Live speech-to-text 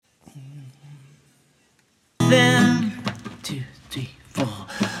Then 2, 3, 4.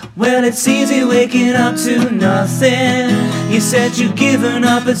 Well, it's easy waking up to nothing. You said you'd given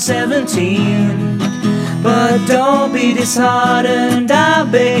up at 17, but don't be disheartened, I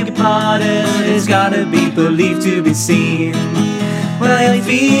beg your pardon. There's gotta be belief to be seen. Well, you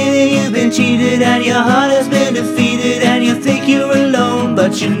feel that you've been cheated and your heart has been defeated, and you think you're alone,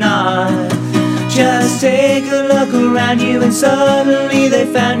 but you're not. Just take a look around you and suddenly they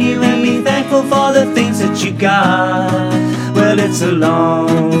found you, and be thankful for the things that you got. Well, it's a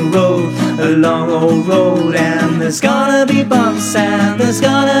long road, a long old road, and there's gonna be bumps and there's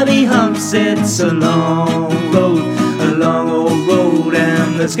gonna be humps. It's a long road, a long old road,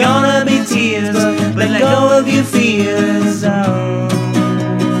 and there's gonna be tears, but let go of your fears.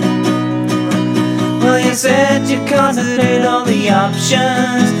 Well, you said you concentrate on the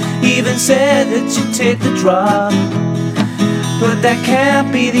options, even said that you'd take the drop, but that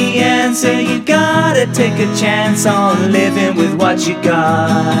can't be the answer. You gotta take a chance on living with what you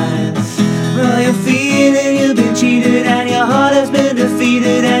got. Well, you feel that you've been cheated and your heart has been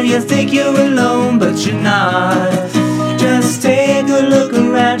defeated, and you think you're alone, but you're not. Just take a look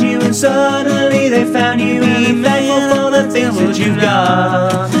around you and suddenly they found you, and be thankful for the things that you've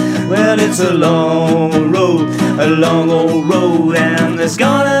got. Well, it's a long road, a long old road, and there's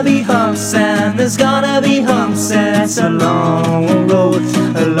gonna be humps and there's gonna be humps. It's a long road,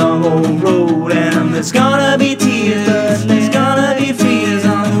 a long old road, and there's gonna be